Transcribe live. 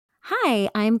Hi,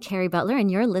 I'm Carrie Butler, and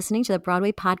you're listening to the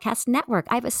Broadway Podcast Network.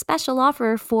 I have a special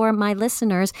offer for my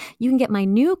listeners. You can get my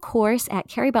new course at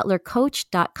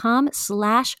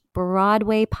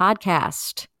carriebutlercoach.com/Broadway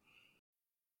podcast.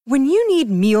 When you need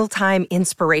mealtime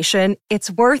inspiration,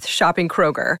 it's worth shopping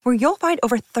Kroger, where you'll find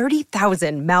over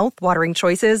 30,000 mouth-watering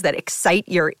choices that excite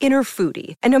your inner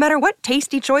foodie. And no matter what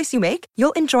tasty choice you make,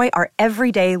 you'll enjoy our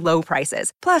everyday low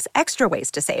prices, plus extra ways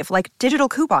to save, like digital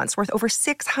coupons worth over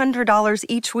 $600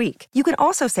 each week. You can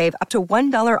also save up to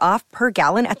 $1 off per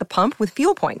gallon at the pump with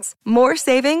fuel points. More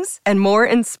savings and more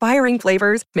inspiring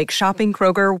flavors make shopping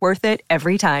Kroger worth it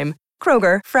every time.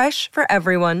 Kroger, fresh for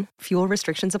everyone. Fuel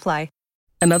restrictions apply.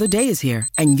 Another day is here,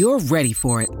 and you're ready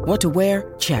for it. What to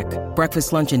wear? Check.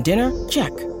 Breakfast, lunch, and dinner? Check.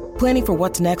 Planning for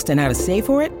what's next and how to save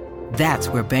for it? That's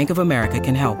where Bank of America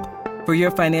can help. For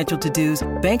your financial to-dos,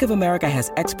 Bank of America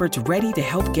has experts ready to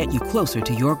help get you closer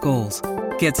to your goals.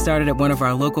 Get started at one of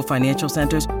our local financial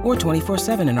centers or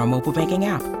 24/7 in our mobile banking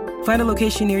app. Find a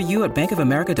location near you at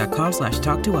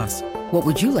bankofamerica.com/talktous. What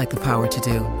would you like the power to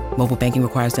do? Mobile banking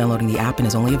requires downloading the app and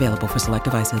is only available for select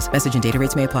devices. Message and data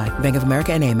rates may apply. Bank of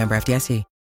America N.A., member FDIC.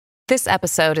 This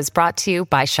episode is brought to you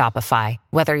by Shopify.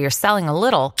 Whether you're selling a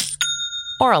little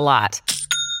or a lot,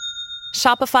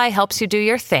 Shopify helps you do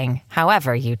your thing,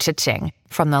 however you cha-ching.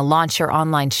 From the launch your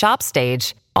online shop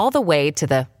stage, all the way to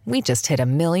the we just hit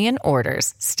 1 million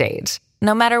orders stage.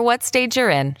 No matter what stage you're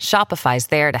in, Shopify's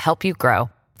there to help you grow.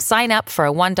 Sign up for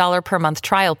a $1 per month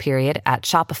trial period at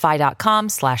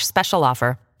shopify.com/special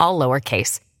offer, all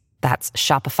lowercase. That's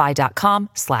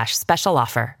shopify.com/special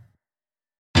offer.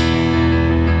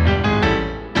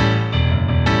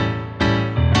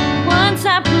 Once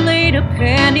I played a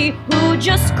penny who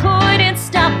just couldn't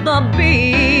stop the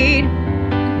beat.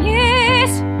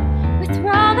 Yes, with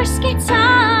roller skates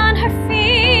on her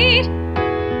feet. A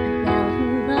girl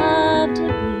who loved to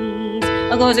please.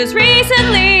 A ghost is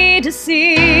recently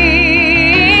deceased.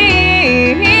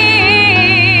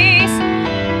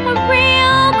 A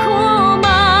real cool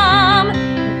mom. A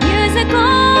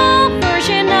musical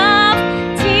version of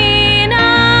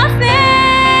Tina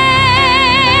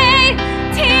Fey.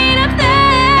 Tina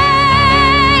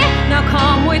Fey. Now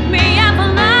come with me and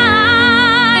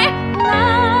fly.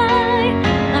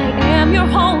 I am your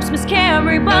host, Miss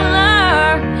Carrie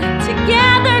Butler.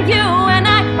 Together you and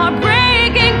I are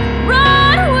breaking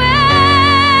Broadway.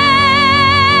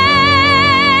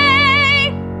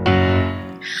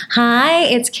 Hi,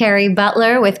 it's Carrie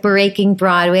Butler with Breaking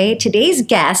Broadway. Today's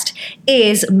guest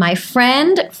is my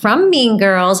friend from Mean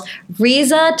Girls,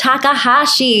 Riza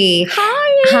Takahashi.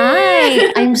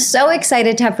 Hi. I'm so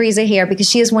excited to have Riza here because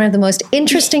she has one of the most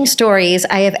interesting stories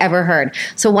I have ever heard.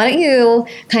 So why don't you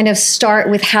kind of start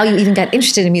with how you even got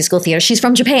interested in musical theater? She's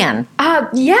from Japan.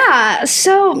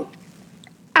 So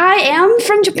I am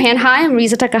from Japan. Hi, I'm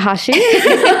Riza Takahashi.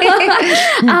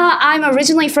 I'm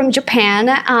originally from Japan.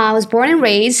 I was born and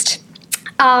raised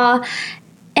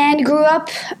and grew up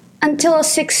until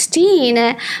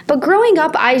 16. But growing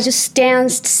up, I just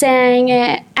danced, sang,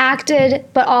 acted,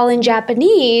 but all in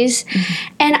Japanese.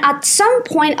 And at some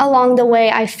point along the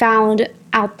way, I found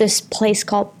out this place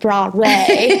called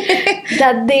Broadway,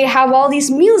 that they have all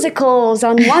these musicals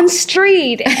on one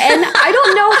street. And I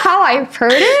don't know how I've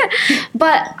heard it,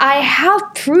 but I have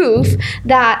proof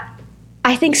that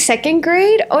I think second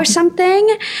grade or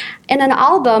something, in an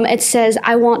album, it says,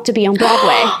 I want to be on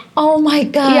Broadway. Oh my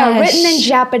gosh. Yeah, written in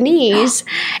Japanese.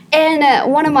 And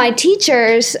one of my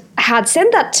teachers had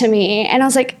sent that to me. And I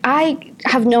was like, I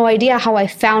have no idea how I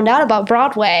found out about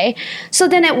Broadway. So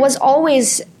then it was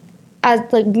always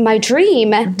like my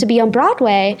dream to be on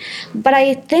Broadway. But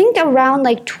I think around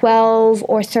like 12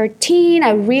 or 13,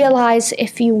 I realized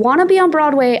if you want to be on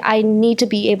Broadway, I need to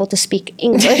be able to speak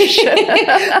English.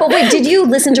 Well, wait, did you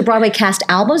listen to Broadway cast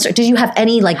albums, or did you have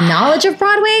any like knowledge of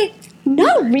Broadway?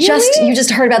 No, really? You just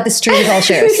heard about the Street of All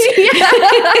shows.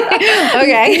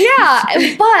 Okay. Yeah,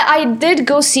 but I did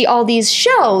go see all these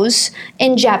shows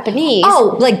in Japanese.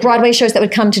 Oh, like Broadway shows that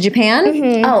would come to Japan?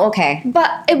 Mm-hmm. Oh, okay.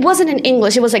 But it wasn't in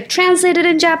English. It was like translated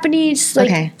in Japanese. Like,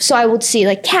 okay. So I would see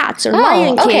like Cats or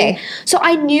Lion King. Okay. So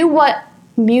I knew what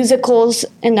musicals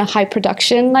in a high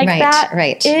production like that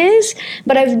is,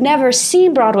 but I've never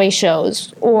seen Broadway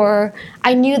shows, or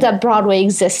I knew that Broadway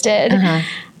existed.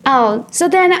 So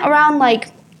then around like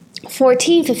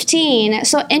 14, 15,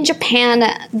 so in Japan,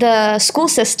 the school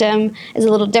system is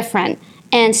a little different,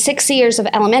 and 6 years of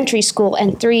elementary school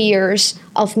and 3 years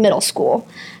of middle school.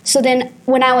 So then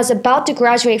when I was about to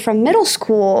graduate from middle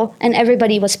school and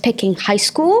everybody was picking high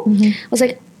school, I was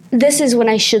like, this is when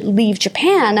I should leave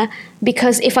Japan,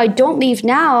 because if I don't leave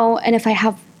now and if I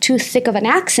have too thick of an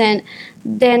accent,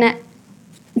 then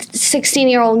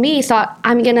 16-year-old me thought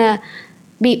I'm going to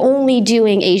be only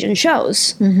doing Asian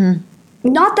shows.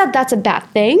 Not that that's a bad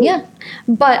thing. Yeah.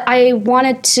 But I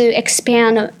wanted to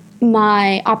expand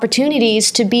my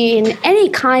opportunities to be in any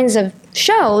kinds of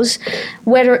shows,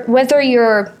 whether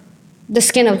you're the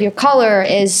skin of your color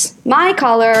is my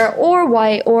color or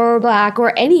white or black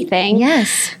or anything.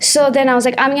 Yes. So then I was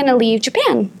like, I'm going to leave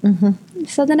Japan.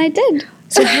 So then I did.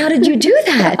 So how did you do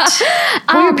that?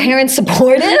 Were your parents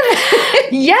supportive?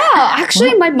 Yeah.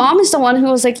 Actually, my mom is the one who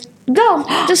was like, go,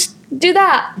 just do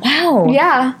that. Wow.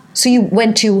 Yeah. So you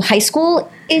went to high school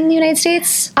in the United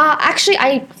States? Actually,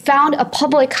 I found a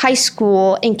public high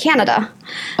school in Canada.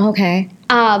 Okay.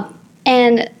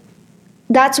 And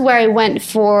that's where I went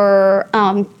for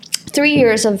 3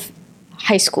 years of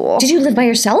high school. Did you live by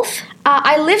yourself?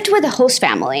 I lived with a host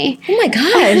family. Oh my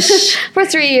gosh. For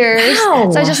 3 years.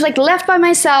 Wow. So I just like left by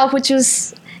myself, which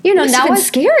was, you know, now it's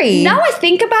scary. Now I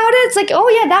think about it, it's like, oh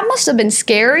yeah, that must have been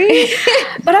scary.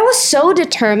 But I was so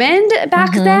determined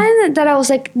back then that I was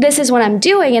like, this is what I'm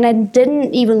doing. And I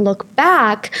didn't even look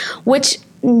back, which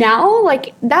now,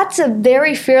 like, that's a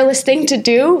very fearless thing to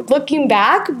do, looking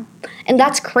back. And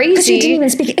that's crazy. Because you didn't even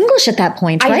speak English at that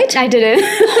point, right? I didn't.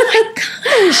 Oh my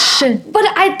gosh. But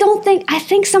I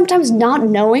think sometimes not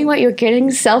knowing what you're getting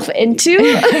yourself into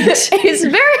is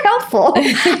very helpful.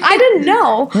 I didn't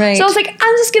know. Right. So I was like,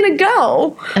 I'm just going to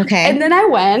go. Okay. And then I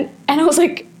went and I was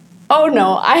like, oh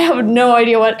no, I have no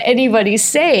idea what anybody's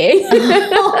saying.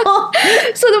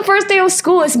 So the first day of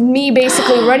school is me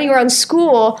basically running around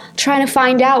school trying to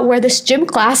find out where this gym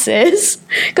class is.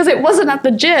 Because it wasn't at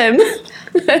the gym.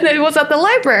 And it was at the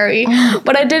library.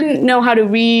 But I didn't know how to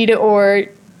read or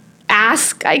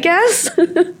ask, I guess.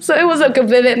 So it was like a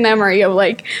vivid memory of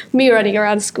like me running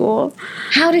around school.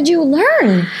 How did you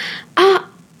learn?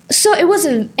 So it was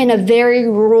in a very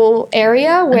rural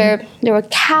area where there were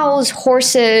cows,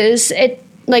 horses.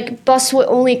 Like bus would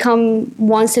only come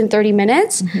once in 30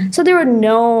 minutes. So there were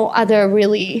no other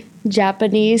really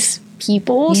Japanese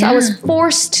people. So I was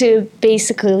forced to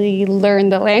basically learn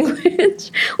the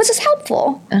language, which is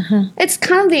helpful. It's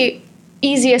kind of the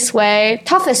easiest way,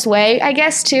 toughest way, I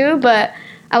guess, too, but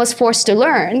I was forced to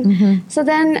learn. So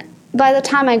then by the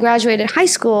time I graduated high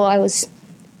school, I was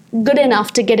good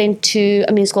enough to get into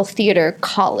a musical theater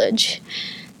college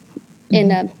in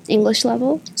an English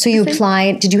level. So you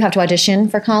applied, did you have to audition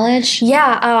for college?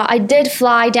 Yeah, I did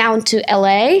fly down to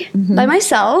LA by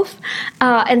myself,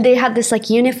 and they had this like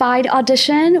unified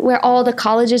audition where all the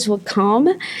colleges would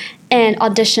come and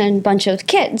audition a bunch of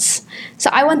kids. So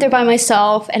I went there by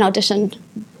myself and auditioned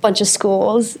a bunch of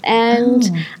schools, and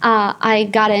I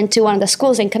got into one of the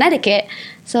schools in Connecticut,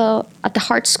 so at the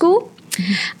Hart School.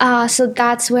 So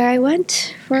that's where I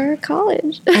went for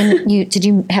college. And did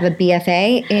you have a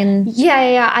BFA in?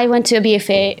 Yeah. I went to a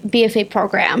BFA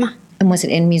program. And was it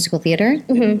in musical theater?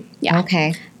 Yeah.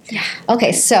 Okay. Yeah.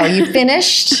 Okay. So you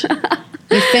finished.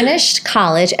 You finished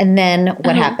college, and then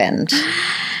what happened?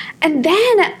 And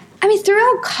then, I mean,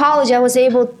 throughout college, I was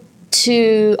able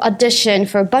to audition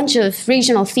for a bunch of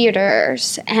regional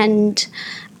theaters, and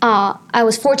I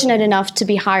was fortunate enough to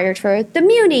be hired for the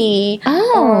Muni.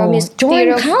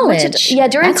 During college.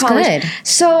 During college. Good.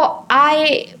 So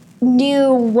I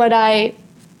knew I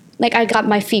got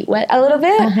my feet wet a little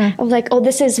bit. I was like, oh,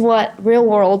 this is what real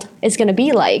world is going to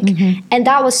be like. And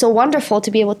that was so wonderful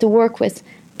to be able to work with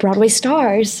Broadway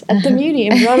stars at the Muni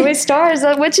and Broadway stars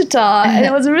at Wichita. And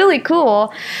it was really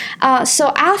cool.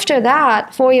 So after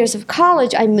that, 4 years of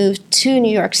college, I moved to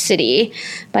New York City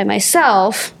by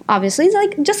myself, obviously,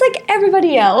 just like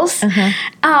everybody else.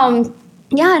 And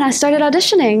I started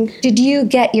auditioning. Did you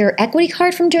get your equity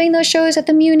card from doing those shows at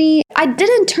the Muni? I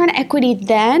didn't turn equity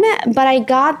then, but I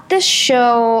got this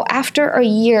show after a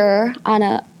year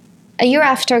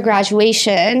after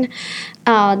graduation,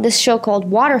 this show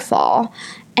called Waterfall.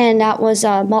 And that was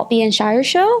a Maltby and Shire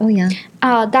show. Oh, yeah.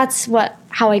 That's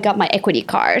how I got my equity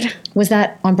card. Was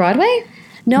that on Broadway?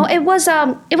 No, it was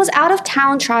out of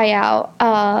town tryout.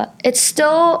 It's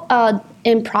still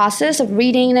in process of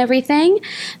reading and everything,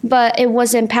 but it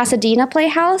was in Pasadena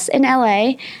Playhouse in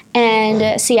LA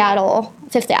and Seattle,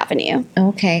 Fifth Avenue.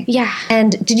 Okay. Yeah.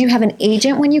 And did you have an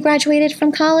agent when you graduated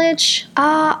from college?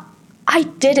 I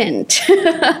didn't.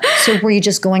 So were you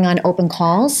just going on open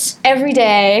calls? Every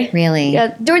day. Really?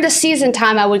 Yeah. During the season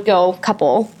time, I would go a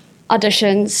couple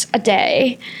auditions a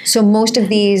day. So most of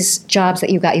these jobs that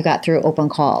you got through open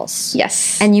calls?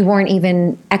 Yes. And you weren't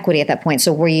even equity at that point,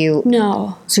 so were you?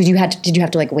 No. So did you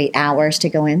have to like wait hours to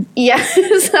go in? Yes.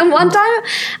 One time,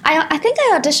 I think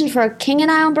I auditioned for King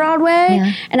and I on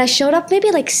Broadway, and I showed up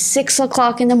maybe like 6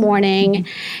 o'clock in the morning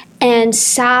and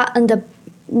sat in the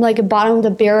like bottom of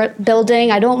the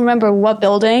building. I don't remember what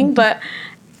building,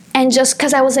 and just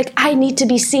because I was like, I need to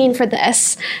be seen for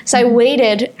this. So I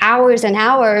waited hours and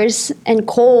hours and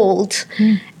cold.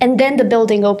 And then the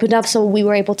building opened up, so we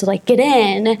were able to like get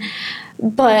in.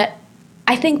 But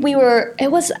I think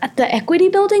it was at the Equity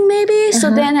building maybe. So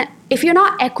then if you're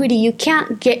not Equity, you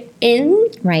can't get in.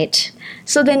 Right.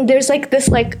 So then there's like this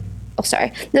like,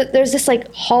 there's this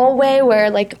like hallway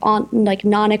where like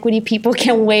non-Equity people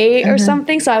can wait or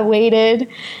something. So I waited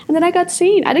and then I got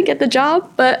seen. I didn't get the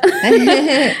job, but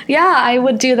yeah, I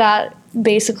would do that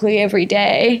basically every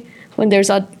day when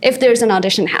if there's an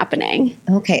audition happening.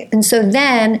 Okay. And so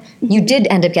then you did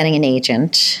end up getting an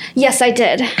agent. Yes, I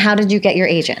did. How did you get your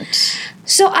agent?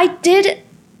 So I did.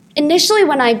 Initially,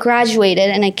 when I graduated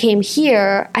and I came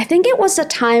here, I think it was a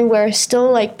time where still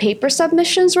like paper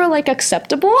submissions were like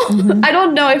acceptable. I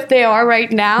don't know if they are right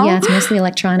now. Yeah, it's mostly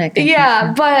electronic.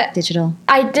 Yeah, but digital.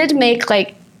 I did make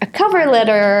like a cover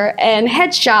letter and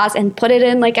headshots and put it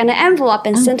in like an envelope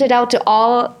and sent it out to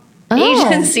all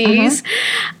agencies.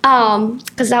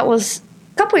 Because that was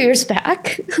a couple years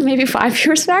back, maybe 5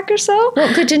 years back or so.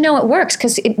 Well, good to know it works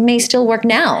because it may still work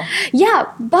now.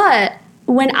 Yeah, but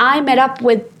when I met up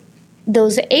with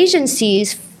those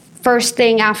agencies first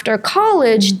thing after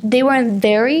college, they weren't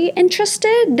very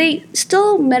interested. They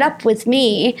still met up with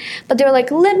me, but they were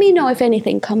like, let me know if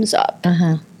anything comes up,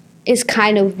 is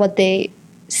kind of what they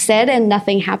said, and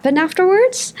nothing happened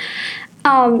afterwards.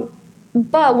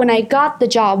 But when I got the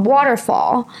job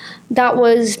Waterfall, that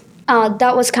was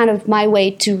kind of my way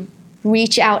to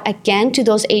reach out again to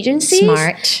those agencies.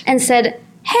 Smart. And said,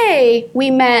 hey,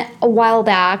 we met a while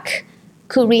back.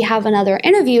 Could we have another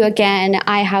interview again?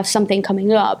 I have something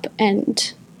coming up.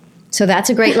 And so that's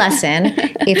a great lesson.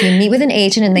 If you meet with an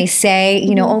agent and they say,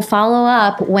 follow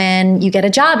up when you get a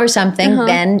job or something,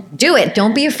 then do it.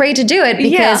 Don't be afraid to do it,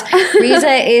 because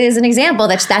Riza is an example.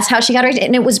 That's how she got her agent.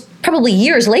 And it was probably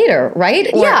years later, right?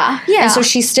 Yeah. And so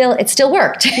it still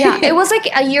worked. Yeah, it was like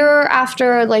a year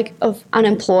after of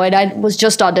unemployed. I was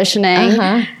just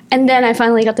auditioning. And then I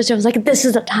finally got the job. I was like, this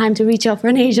is the time to reach out for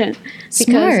an agent.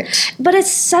 Smart. But it's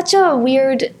such a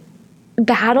weird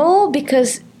battle,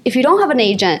 because if you don't have an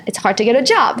agent, it's hard to get a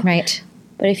job. Right.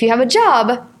 But if you have a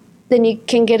job, then you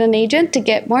can get an agent to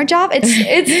get more job.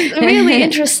 It's really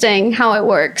interesting how it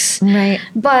works. Right.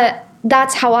 But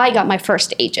that's how I got my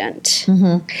first agent.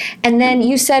 And then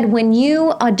you said when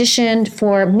you auditioned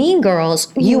for Mean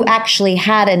Girls, you actually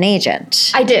had an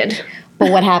agent. I did.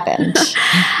 But what happened?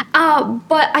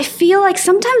 But I feel like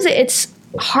sometimes it's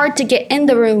hard to get in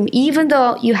the room even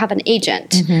though you have an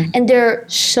agent. And they're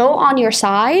so on your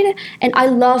side. And I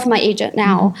love my agent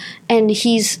now. And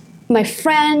he's my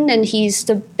friend and he's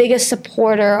the biggest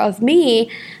supporter of me.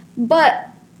 But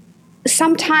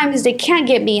sometimes they can't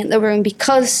get me in the room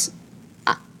because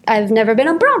I've never been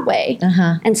on Broadway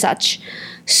and such.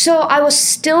 So I was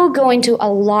still going to a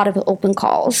lot of open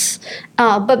calls.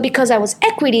 But because I was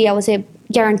Equity, I was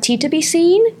guaranteed to be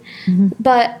seen.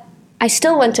 But I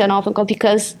still went to an open call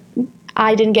because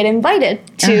I didn't get invited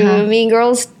to Mean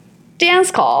Girls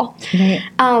dance call. Right.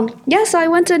 So I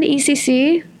went to an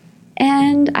ECC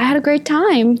and I had a great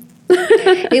time.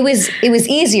 It was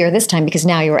easier this time because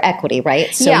now you were Equity,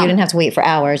 right? So you didn't have to wait for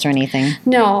hours or anything.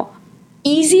 No.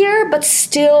 Easier, but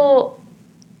still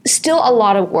a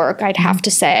lot of work, I'd have to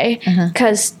say,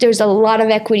 because there's a lot of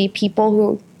Equity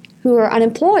people who are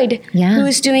unemployed,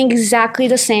 who's doing exactly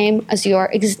the same as you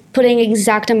are, putting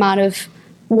exact amount of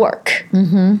work.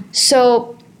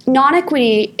 So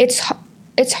non-Equity,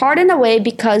 it's hard in a way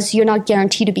because you're not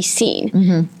guaranteed to be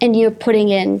seen, and you're putting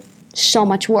in so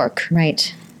much work.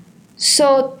 Right.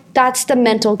 So that's the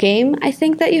mental game, I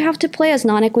think, that you have to play as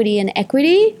non-Equity and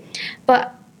Equity.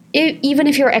 But even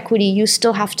if you're Equity, you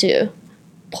still have to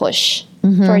push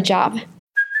for a job.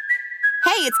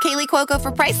 Hey, it's Kaylee Cuoco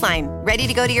for Priceline. Ready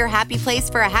to go to your happy place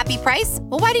for a happy price?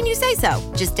 Well, why didn't you say so?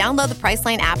 Just download the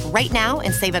Priceline app right now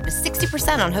and save up to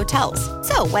 60% on hotels.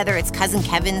 So whether it's Cousin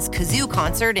Kevin's Kazoo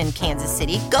Concert in Kansas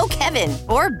City, go Kevin,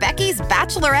 or Becky's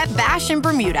Bachelorette Bash in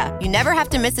Bermuda, you never have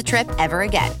to miss a trip ever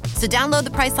again. So download the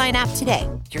Priceline app today.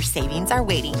 Your savings are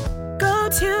waiting. Go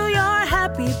to your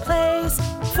happy place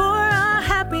for a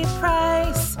happy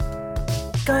price.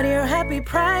 Go to your happy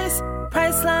price,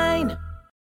 Priceline.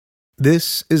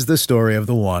 This is the story of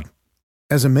the one.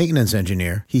 As a maintenance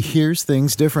engineer, he hears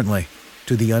things differently.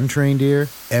 To the untrained ear,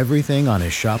 everything on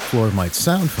his shop floor might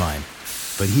sound fine,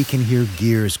 but he can hear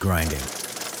gears grinding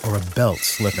or a belt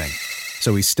slipping.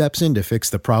 So he steps in to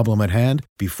fix the problem at hand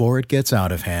before it gets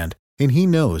out of hand. And he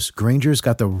knows Grainger's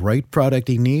got the right product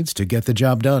he needs to get the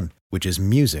job done, which is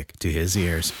music to his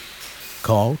ears.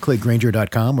 Call, click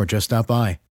Grainger.com, or just stop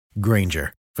by.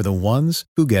 Grainger, for the ones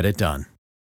who get it done.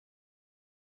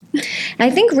 I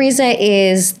think Riza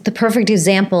is the perfect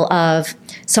example of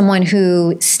someone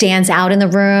who stands out in the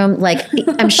room. Like,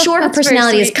 I'm sure her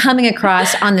personality is coming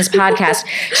across on this podcast.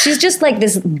 She's just like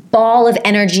this ball of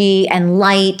energy and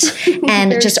light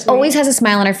and just always has a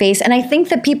smile on her face. And I think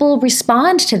that people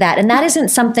respond to that. And that isn't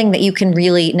something that you can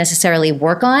really necessarily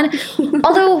work on.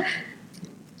 Although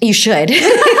you should. Because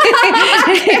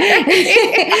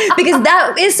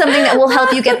that is something that will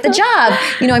help you get the job.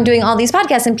 You know, I'm doing all these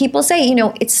podcasts and people say, you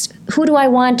know, it's who do I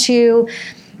want to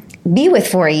be with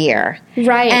for a year?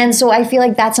 Right. And so I feel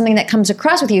like that's something that comes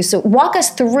across with you. So walk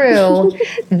us through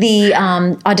the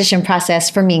audition process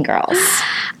for Mean Girls.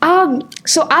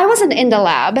 So I wasn't in the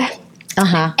lab.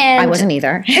 Uh-huh. And I wasn't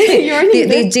either. You weren't either?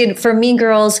 They did, for Mean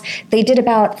Girls, they did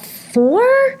about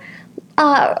 4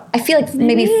 I feel like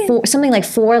maybe something like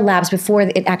 4 labs before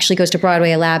it actually goes to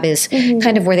Broadway. A lab is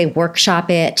kind of where they workshop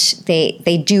it.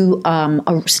 They do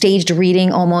a staged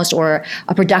reading almost, or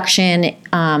a production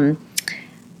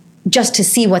just to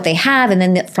see what they have. And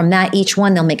then from that, each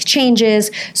one, they'll make changes.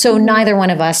 So neither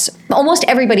one of us, almost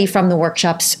everybody from the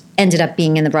workshops ended up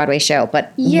being in the Broadway show,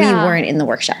 but we weren't in the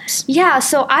workshops. Yeah,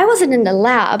 so I wasn't in the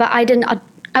lab.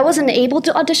 I wasn't able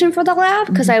to audition for the lab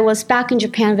because I was back in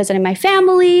Japan visiting my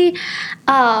family.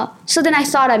 So then I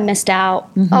thought I missed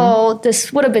out. Oh,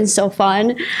 this would have been so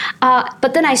fun.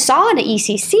 But then I saw an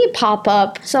ECC pop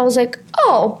up. So I was like,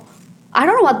 oh, I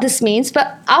don't know what this means,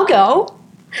 but I'll go.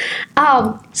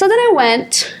 So then I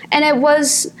went, and it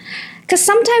was... Because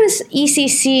sometimes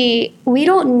ECC, we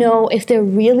don't know if they're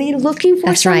really looking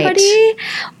for somebody,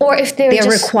 or if they're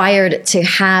just... required to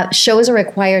have... Shows are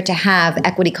required to have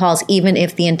equity calls, even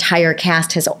if the entire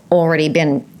cast has already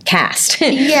been cast.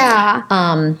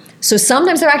 Yeah. So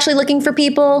sometimes they're actually looking for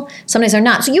people, sometimes they're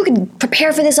not. So you can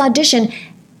prepare for this audition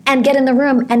and get in the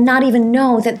room and not even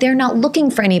know that they're not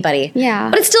looking for anybody. Yeah.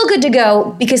 But it's still good to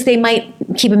go because they might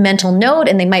keep a mental note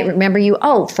and they might remember you,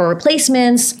 for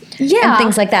replacements and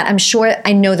things like that.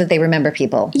 I know that they remember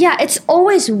people. Yeah, it's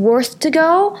always worth to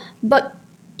go, but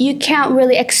you can't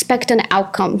really expect an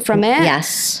outcome from it.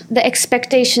 Yes. The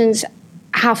expectations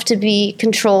have to be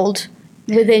controlled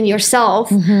within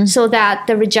yourself so that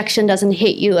the rejection doesn't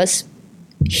hit you as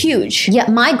huge. Yeah,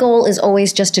 my goal is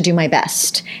always just to do my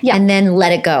best and then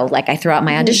let it go. Like I throw out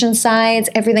my audition sides,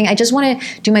 everything. I just want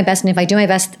to do my best. And if I do my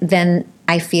best, then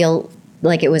I feel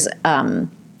like it was a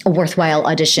worthwhile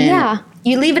audition. Yeah.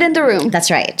 You leave it in the room.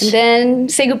 That's right. And then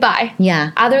say goodbye.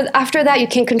 Yeah. After that, you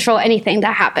can't control anything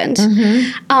that happened.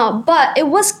 But it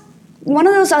was one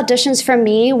of those auditions for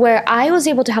me where I was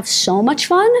able to have so much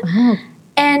fun.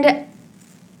 And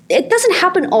it doesn't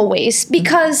happen always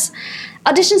because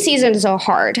audition seasons are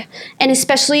hard. And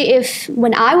especially if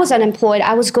when I was unemployed,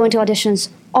 I was going to auditions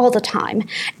all the time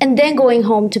and then going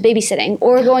home to babysitting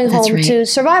or going home to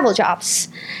survival jobs.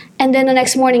 And then the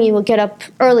next morning you will get up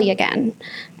early again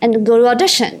and go to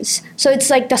auditions. So it's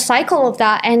like the cycle of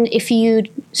that. And if you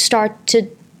start to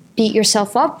beat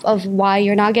yourself up of why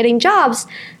you're not getting jobs,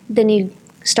 then you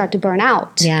start to burn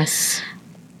out. Yes.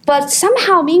 But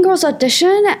somehow Mean Girls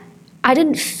audition, I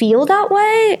didn't feel that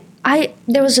way.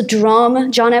 There was a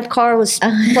drum. John Epcar was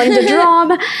playing the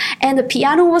drum, and the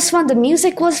piano was fun. The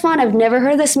music was fun. I've never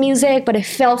heard this music, but it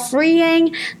felt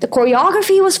freeing. The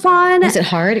choreography was fun. Was it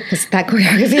hard? Because that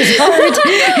choreography is hard.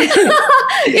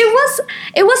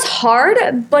 It was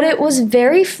hard, but it was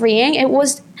very freeing.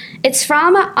 It's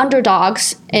from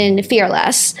Underdogs in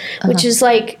Fearless, which is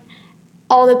like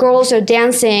all the girls are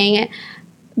dancing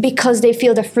because they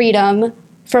feel the freedom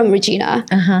from Regina.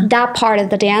 That part of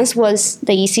the dance was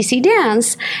the ECC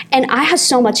dance. And I had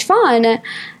so much fun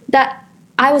that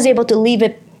I was able to leave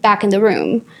it back in the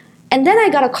room. And then I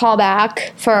got a call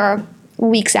back for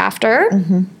weeks after.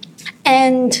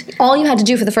 And all you had to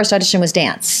do for the first audition was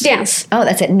dance. Dance. Oh,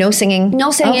 that's it. No singing.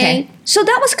 No singing. Okay. So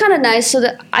that was kind of nice so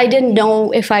that I didn't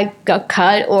know if I got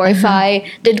cut or if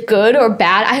I did good or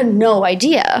bad. I had no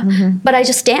idea. But I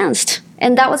just danced.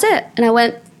 And that was it. And I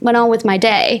went on with my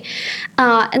day.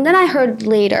 And then I heard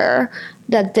later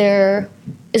that there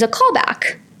is a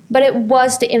callback, but it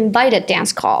was the invited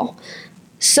dance call.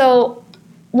 So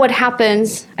what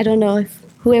happens, I don't know if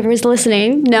whoever is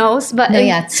listening knows, but...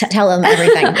 tell them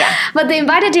everything. But the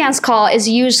invited dance call is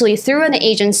usually through an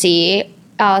agency,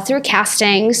 through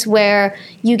castings, where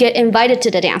you get invited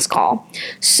to the dance call.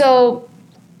 So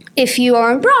if you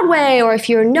are on Broadway or if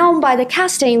you're known by the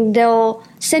casting, they'll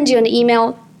send you an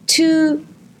email to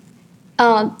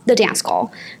the dance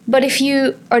call. But if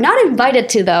you are not invited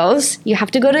to those, you have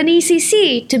to go to an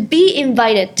ECC to be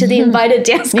invited to the invited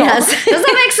dance call. Yes. Does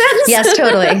that make sense? Yes,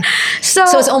 totally. So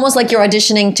it's almost like you're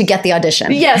auditioning to get the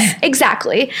audition. Yes,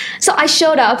 exactly. So I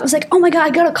showed up. I was like, oh my God,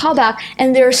 I got a call back.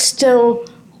 And there's still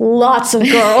lots of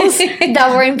girls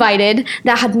that were invited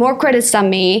that had more credits than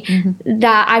me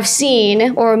that I've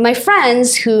seen, or my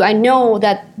friends who I know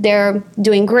that they're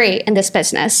doing great in this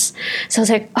business. So I was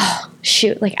like, oh,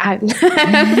 shoot, like I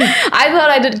thought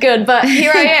I did good, but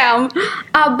here I am.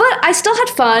 But I still had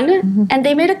fun, and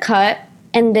they made a cut,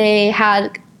 and they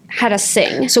had us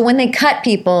sing. So when they cut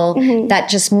people, that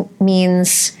just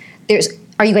means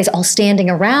are you guys all standing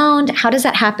around? How does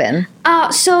that happen?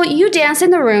 So you dance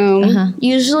in the room.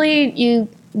 Usually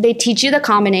they teach you the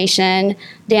combination,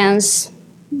 dance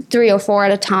 3 or 4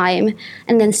 at a time,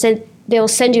 and then they'll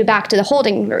send you back to the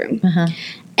holding room.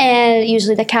 And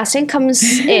usually the casting comes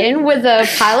in with a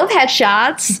pile of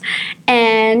headshots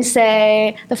and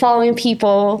say, the following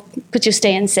people, could you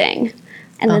stay and sing?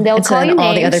 And then they'll call you names.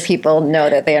 All the other people know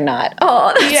that they're not.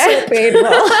 Oh, that's so painful.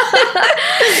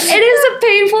 It is a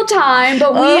painful time,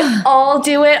 but we all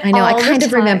do it. I know. I kind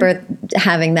of remember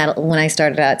having that when I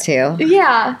started out too.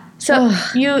 Yeah. So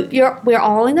we're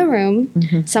all in the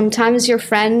room. Sometimes your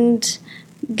friend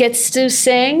gets to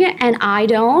sing and I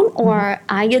don't, or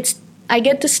I get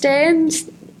to stay and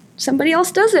somebody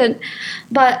else doesn't.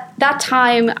 But that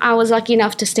time I was lucky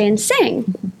enough to stay and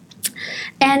sing.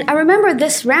 And I remember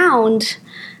this round,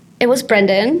 it was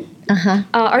Brendan,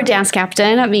 our dance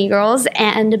captain at Mean Girls,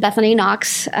 and Bethany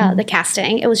Knox, the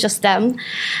casting. It was just them.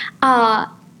 I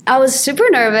was super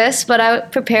nervous, but I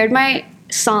prepared my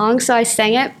song, so I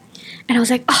sang it. And I was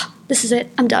like, oh, this is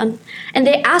it. I'm done. And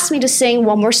they asked me to sing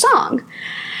one more song.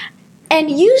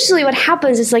 And usually what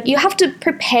happens is like you have to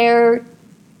prepare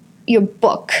your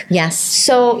book. Yes.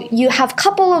 So you have a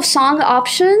couple of song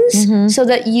options so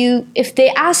that if they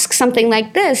ask something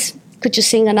like this, could you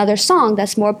sing another song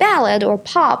that's more ballad or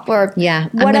pop or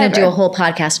whatever? I'm going to do a whole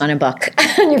podcast on a book.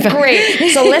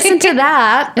 Great. So listen to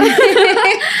that.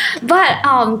 But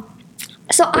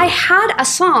so I had a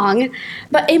song,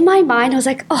 but in my mind I was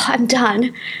like, oh, I'm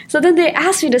done. So then they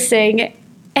asked me to sing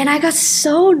and I got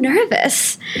so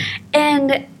nervous.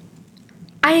 And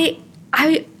I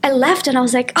left and I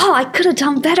was like, oh, I could have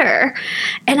done better.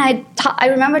 And I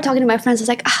remember talking to my friends. I was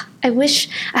like, I wish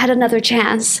I had another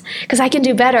chance because I can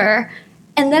do better.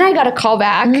 And then I got a call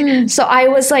back. So I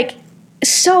was like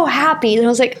so happy. And I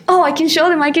was like, oh, I can show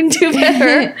them I can do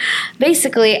better,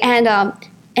 basically. And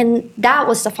that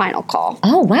was the final call.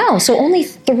 Oh, wow. So only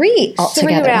 3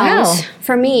 altogether. 3 rounds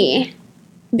for me.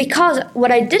 Because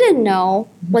what I didn't know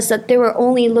was that they were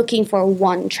only looking for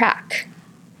 1 track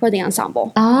for the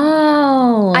ensemble.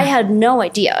 Oh. I had no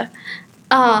idea.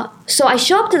 So I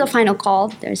show up to the final call.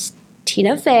 There's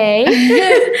Tina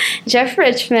Fey, Jeff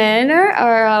Richman,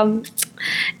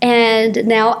 and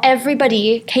now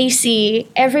everybody, Casey,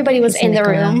 everybody was in the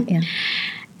room. Yeah.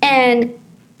 And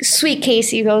sweet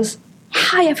Casey goes,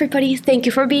 hi, everybody. Thank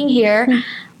you for being here.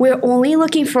 We're only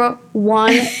looking for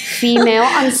 1 female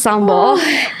ensemble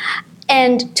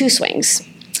and 2 swings.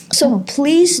 So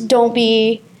please don't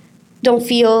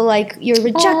feel like you're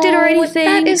rejected or anything.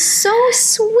 That is so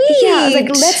sweet. Yeah, like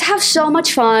let's have so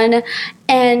much fun.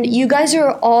 And you guys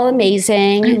are all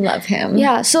amazing. I love him.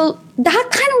 Yeah, so that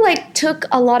kind of like took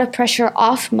a lot of pressure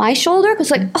off my shoulder because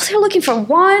like, oh, they're looking for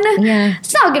 1. Yeah.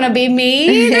 It's not going to be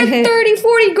me. There are 30,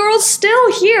 40 girls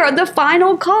still here at the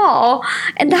final call.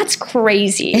 And that's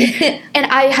crazy. And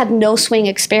I had no swing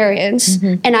experience.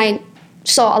 And I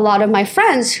saw a lot of my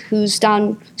friends who's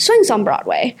done swings on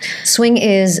Broadway. Swing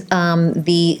is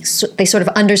they sort of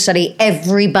understudy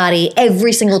everybody,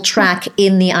 every single track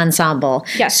in the ensemble.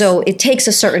 Yes. So it takes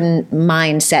a certain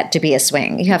mindset to be a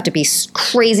swing. You have to be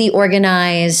crazy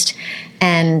organized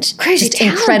and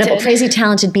incredible, crazy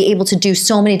talented, be able to do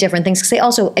so many different things. Because they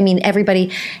also, I mean,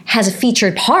 everybody has a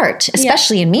featured part,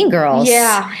 especially in Mean Girls.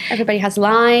 Yeah, everybody has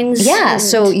lines. Yeah,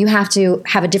 so you have to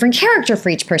have a different character for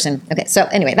each person. Okay, so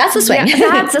anyway, that's the swing. Yeah,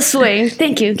 that's a swing.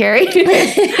 Thank you, Gary.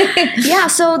 Yeah,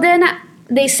 so then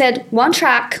they said 1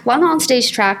 track, 1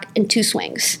 onstage track, and 2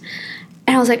 swings.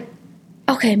 And I was like,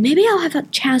 okay, maybe I'll have a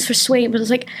chance for swing. But I was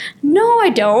like, no, I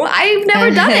don't. I've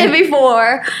never done it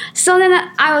before. So then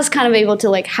I was kind of able to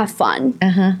like have fun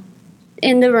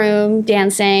in the room,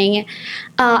 dancing.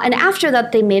 And after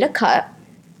that, they made a cut.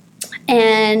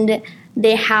 And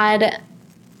they had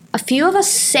a few of us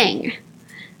sing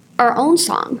our own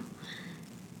song.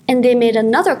 And they made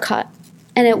another cut.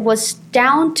 And it was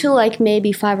down to like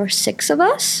maybe 5 or 6 of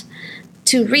us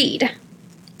to read.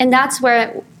 And that's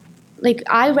where like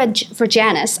I read for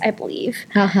Janice, I believe.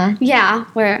 Uh-huh. Yeah,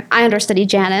 where I understudied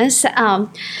Janice.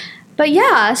 But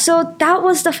yeah, so that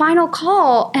was the final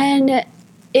call, and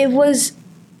it was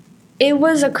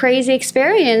a crazy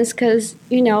experience because,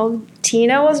 you know,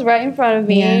 Tina was right in front of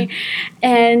me,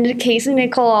 and Casey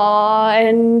Nicola,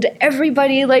 and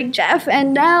everybody, like Jeff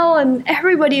and Nell, and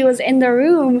everybody was in the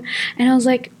room, and I was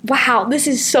like, wow, this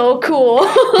is so cool.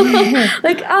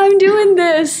 Like, I'm doing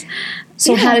this.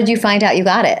 So how did you find out you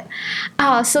got it?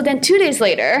 So then 2 days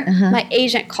later, my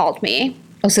agent called me.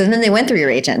 Oh, so then they went through your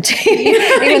agent,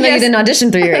 even though you didn't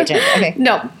audition through your agent. Okay.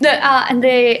 No,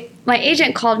 my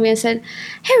agent called me and said,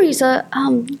 "Hey, Riza,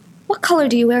 what color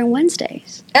do you wear on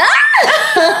Wednesdays?"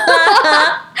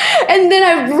 And then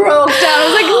I broke down. I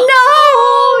was like, "No,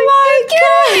 my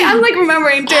God!" I'm like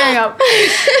remembering tearing up.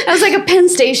 I was like at Penn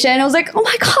Station. I was like, "Oh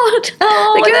my God,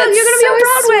 like, you're gonna be on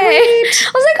Broadway." Sweet.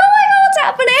 I was like, "Oh my God, what's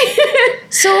happening?"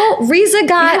 So Riza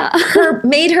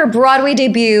made her Broadway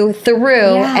debut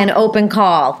through an open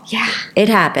call. Yeah, it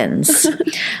happens.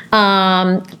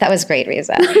 That was great,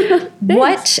 Riza.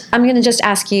 I'm going to just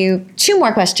ask you 2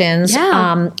 more questions.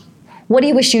 Yeah. What do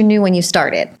you wish you knew when you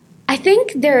started? I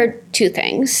think there are 2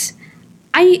 things.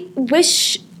 I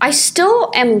wish I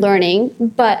still am learning,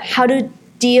 but how to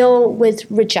deal with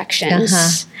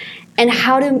rejections and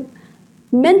how to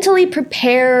mentally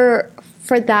prepare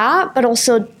for that, but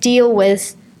also deal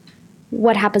with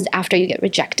what happens after you get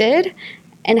rejected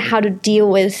and how to deal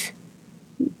with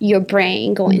your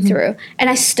brain going through. And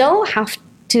I still have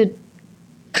to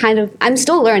I'm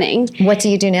still learning. What do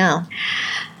you do now?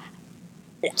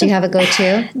 Do you have a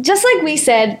go-to? Just like we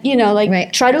said, you know,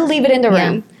 like try to leave it in the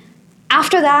room.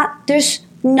 After that, there's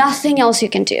nothing else you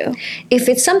can do. If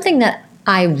it's something that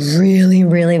I really,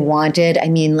 really wanted, I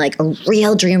mean, like a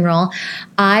real dream role,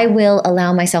 I will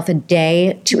allow myself a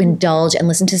day to indulge and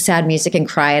listen to sad music and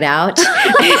cry it out.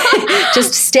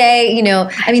 Just stay, you know.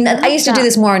 I mean, I used to do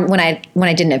this more when I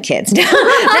didn't have kids. Now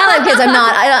that I have kids,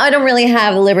 I don't really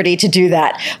have liberty to do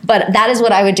that. But that is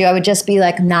what I would do. I would just be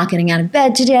like, I'm not getting out of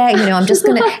bed today. You know, I'm just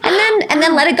gonna, and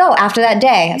then let it go after that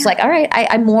day. It's like, all right,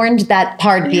 I mourned that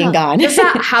part being gone. Does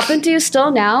that happen to you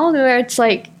still now, where it's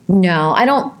like? No, I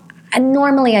don't.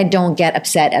 Normally, I don't get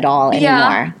upset at all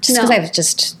anymore. Just because I've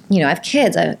just, you know, I have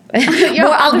kids.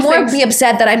 I'll more be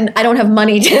upset that I don't have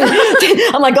money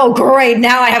to. I'm like, oh, great.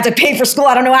 Now I have to pay for school.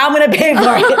 I don't know how I'm going to pay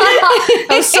for it.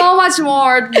 There's so much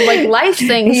more like life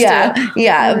things.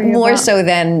 Yeah. More so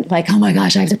than like, oh my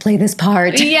gosh, I have to play this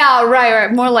part. Yeah, right.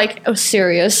 More like a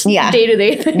serious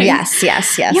day-to-day thing. Yes.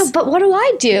 Yeah, but what do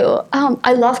I do?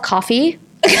 I love coffee.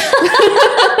 Coffee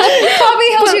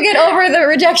helps you get over the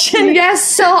rejection. Yes,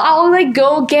 so I'll like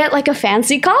go get like a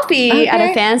fancy coffee at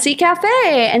a fancy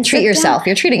cafe and treat yourself.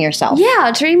 You're treating yourself.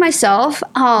 Yeah, treating myself.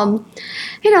 You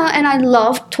know, and I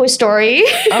love Toy Story.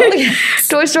 Oh, yes.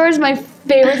 Toy Story is my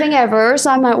favorite thing ever, so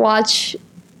I might watch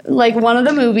like one of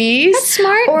the movies. That's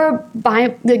smart. Or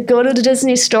go to the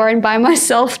Disney store and buy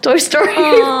myself Toy Story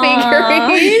figurines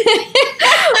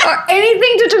or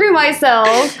anything to treat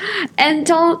myself and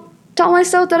tell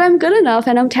myself that I'm good enough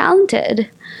and I'm talented.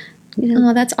 You know?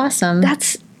 Oh, that's awesome.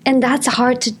 That's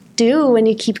hard to do when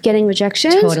you keep getting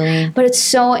rejections. Totally. But it's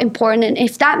so important. And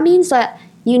if that means that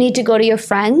you need to go to your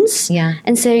friends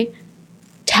and say,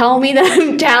 tell me that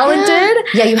I'm talented.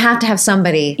 Yeah, you have to have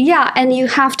somebody. Yeah, and you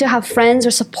have to have friends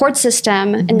or support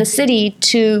system in the city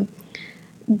to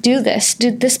do this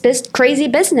crazy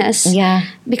business. Yeah.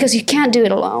 Because you can't do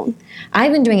it alone.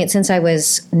 I've been doing it since I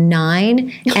was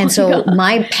 9. And so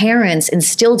my parents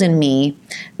instilled in me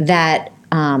that,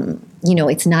 you know,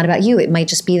 it's not about you. It might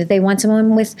just be that they want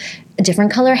someone with a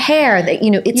different color hair. That,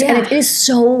 you know, and it is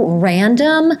so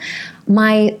random.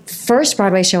 My first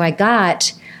Broadway show I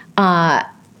got,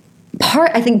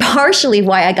 I think partially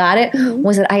why I got it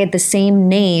was that I had the same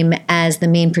name as the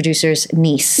main producer's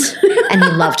niece, and he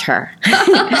loved her.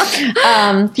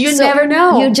 You never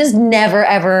know. You just never,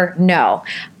 ever know.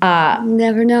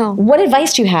 Never know. What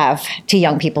advice do you have to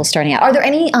young people starting out? Are there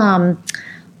any,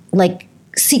 like,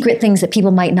 secret things that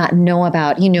people might not know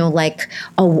about, you know, like,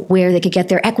 where they could get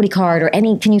their equity card or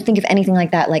can you think of anything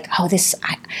like that? Like, this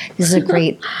is a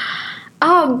great...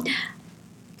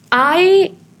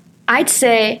 I'd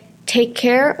say take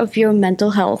care of your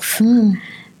mental health.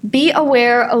 Be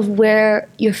aware of where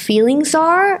your feelings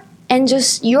are and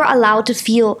just you're allowed to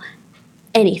feel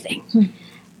anything.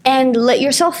 And let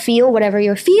yourself feel whatever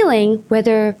you're feeling,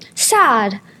 whether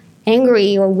sad,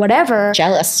 angry, or whatever.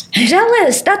 Jealous,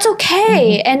 that's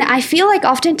okay. And I feel like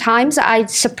oftentimes I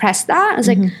suppress that. I was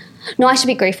like, no, I should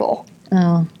be grateful.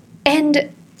 Oh. And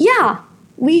yeah,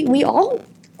 we all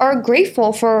are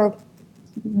grateful for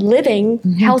living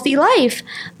healthy life.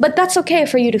 But that's okay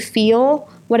for you to feel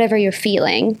whatever you're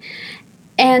feeling.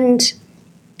 And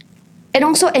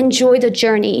also enjoy the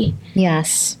journey.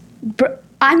 Yes.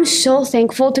 I'm so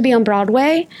thankful to be on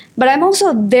Broadway, but I'm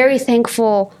also very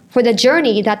thankful for the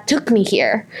journey that took me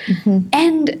here.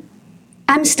 And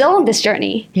I'm still on this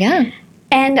journey. Yeah.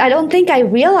 And I don't think I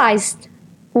realized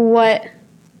what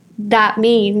that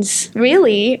means,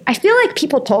 really. I feel like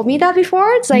people told me that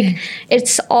before. It's like,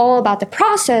 it's all about the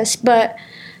process, but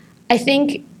I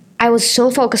think I was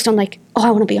so focused on like, oh,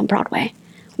 I want to be on Broadway,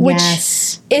 which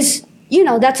is, you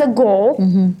know, that's a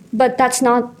goal, but that's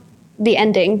not the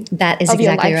ending. That is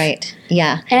exactly right.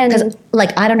 Yeah. Because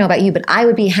like, I don't know about you, but I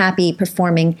would be happy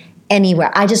performing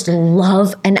anywhere. I just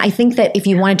love, and I think that if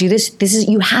you want to do this is,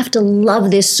 you have to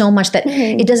love this so much that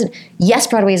it doesn't, yes,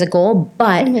 Broadway is a goal,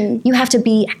 but you have to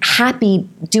be happy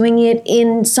doing it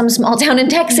in some small town in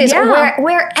Texas or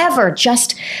wherever,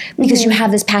 just because you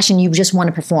have this passion, you just want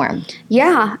to perform.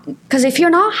 Yeah. Because if you're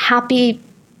not happy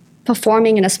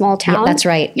performing in a small town, that's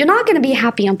right, you're not going to be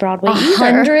happy on Broadway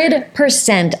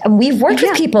 100%. We've worked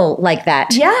with people like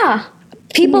that. Yeah.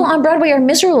 People on Broadway are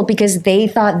miserable because they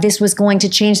thought this was going to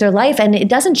change their life, and it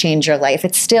doesn't change your life.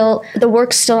 It's still, the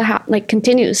work still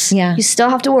continues. Yeah. You still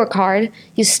have to work hard.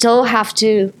 You still have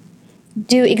to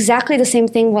do exactly the same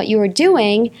thing what you were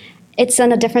doing. It's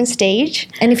on a different stage.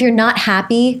 And if you're not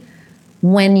happy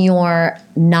when you're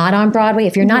not on Broadway,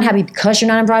 if you're not happy because you're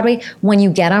not on Broadway, when you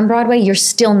get on Broadway, you're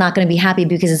still not going to be happy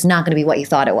because it's not going to be what you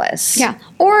thought it was. Yeah.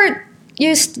 Or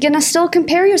you're going to still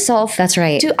compare yourself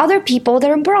to other people that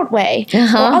are on Broadway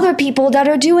or other people that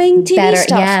are doing TV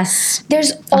stuff. Yes.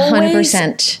 There's always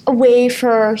 100%. A way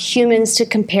for humans to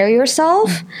compare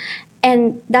yourself.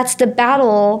 And that's the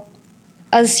battle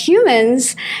as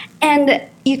humans. And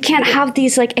you can't have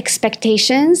these like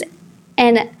expectations.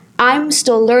 And I'm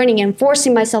still learning and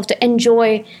forcing myself to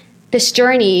enjoy this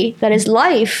journey that is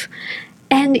life.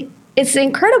 And it's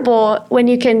incredible when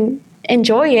you can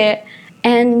enjoy it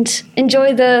and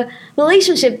enjoy the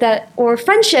relationship that or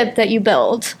friendship that you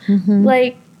build.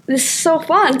 Like, this is so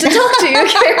fun to talk to you,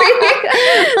 Carrie.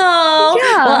 Well,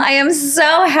 I am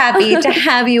so happy to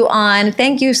have you on.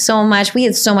 Thank you so much. We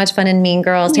had so much fun in Mean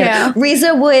Girls. Yeah.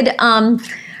 Riza would,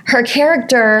 her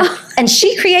character, and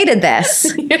she created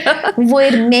this,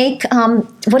 would make,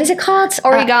 what is it called?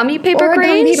 Origami paper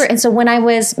cranes. And so when I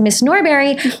was Miss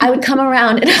Norbury, I would come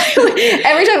around, and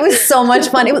every time it was so much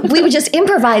fun. We would just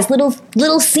improvise little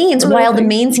scenes while the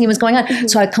main scene was going on.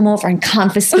 So I'd come over and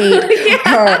confiscate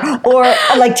her, or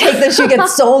like take them. She would get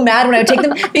so mad when I would take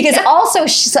them, because also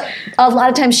a lot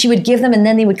of times she would give them and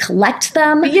then they would collect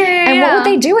them. And what would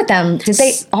they do with them? Did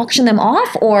they auction them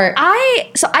off, or?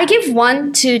 I give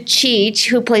one to Cheech,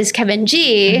 who plays Kevin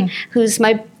G, who's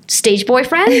my stage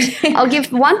boyfriend. I'll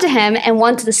give one to him and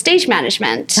one to the stage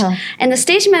management. And the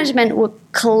stage management will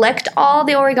collect all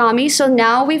the origami. So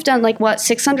now we've done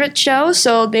 600 shows.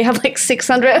 So they have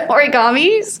 600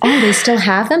 origamis. Oh, they still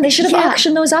have them? They should have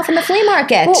auctioned those off in the flea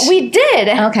market. Well, we did.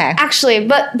 Okay. Actually,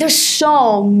 but there's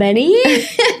so many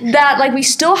that we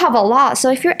still have a lot. So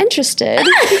if you're interested,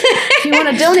 if you want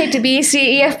to donate to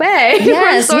BCEFA.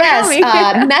 Yes.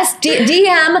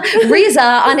 DM Riza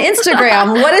on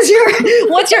Instagram.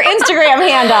 What's your Instagram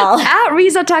handle? At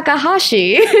Riza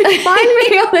Takahashi. Find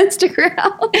me on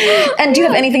Instagram. And do you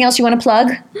have anything else you want to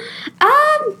plug?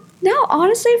 No,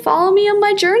 honestly, follow me on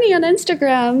my journey on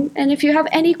Instagram. And if you have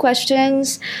any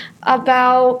questions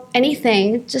about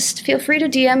anything, just feel free to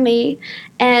DM me.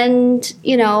 And,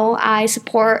 I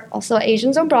support also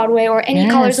Asians on Broadway or any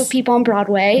colors of people on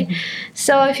Broadway.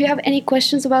 So if you have any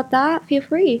questions about that, feel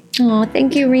free. Oh,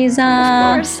 thank you, Riza.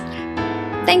 Of course.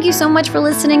 Thank you so much for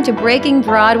listening to Breaking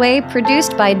Broadway,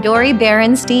 produced by Dori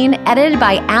Berenstein, edited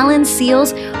by Alan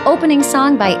Seals, opening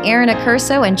song by Aaron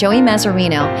Accurso and Joey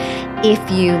Mazzarino.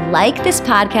 If you like this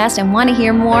podcast and want to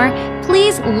hear more,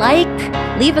 please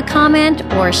leave a comment,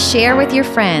 or share with your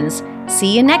friends.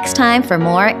 See you next time for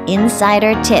more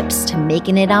insider tips to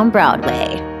making it on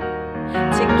Broadway.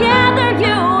 Together you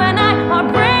and I are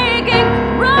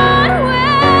breaking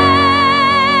Broadway.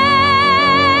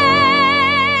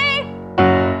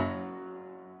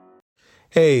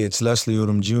 Hey, it's Leslie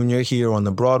Odom Jr. here on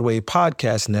the Broadway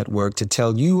Podcast Network to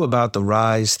tell you about the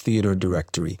Rise Theater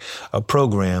Directory, a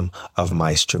program of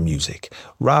Maestro Music.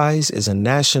 Rise is a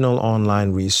national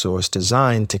online resource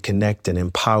designed to connect and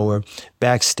empower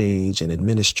backstage and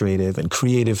administrative and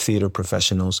creative theater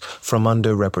professionals from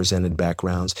underrepresented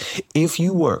backgrounds. If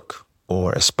you work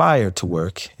or aspire to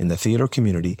work in the theater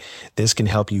community, this can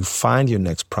help you find your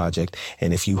next project.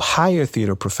 And if you hire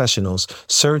theater professionals,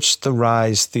 search the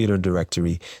Rise Theater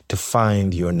Directory to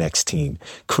find your next team.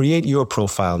 Create your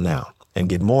profile now And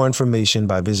get more information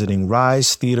by visiting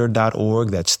risetheater.org.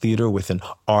 That's theater with an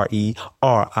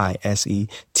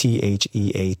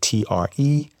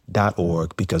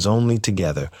RERISETHEATRE.org, because only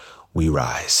together we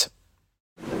rise.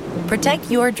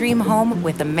 Protect your dream home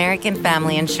with American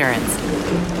Family Insurance.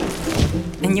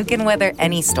 And you can weather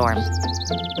any storm.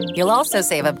 You'll also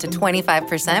save up to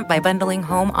 25% by bundling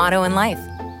home, auto, and life.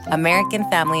 American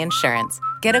Family Insurance.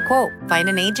 Get a quote. Find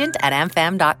an agent at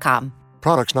amfam.com.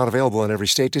 Products not available in every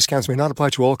state. Discounts may not apply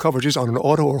to all coverages on an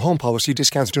auto or home policy.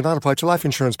 Discounts do not apply to life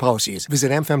insurance policies.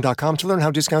 Visit amfam.com to learn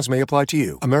how discounts may apply to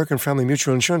you. American Family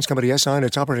Mutual Insurance Company, SI, and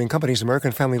its operating companies,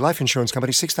 American Family Life Insurance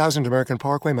Company, 6000 American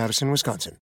Parkway, Madison, Wisconsin.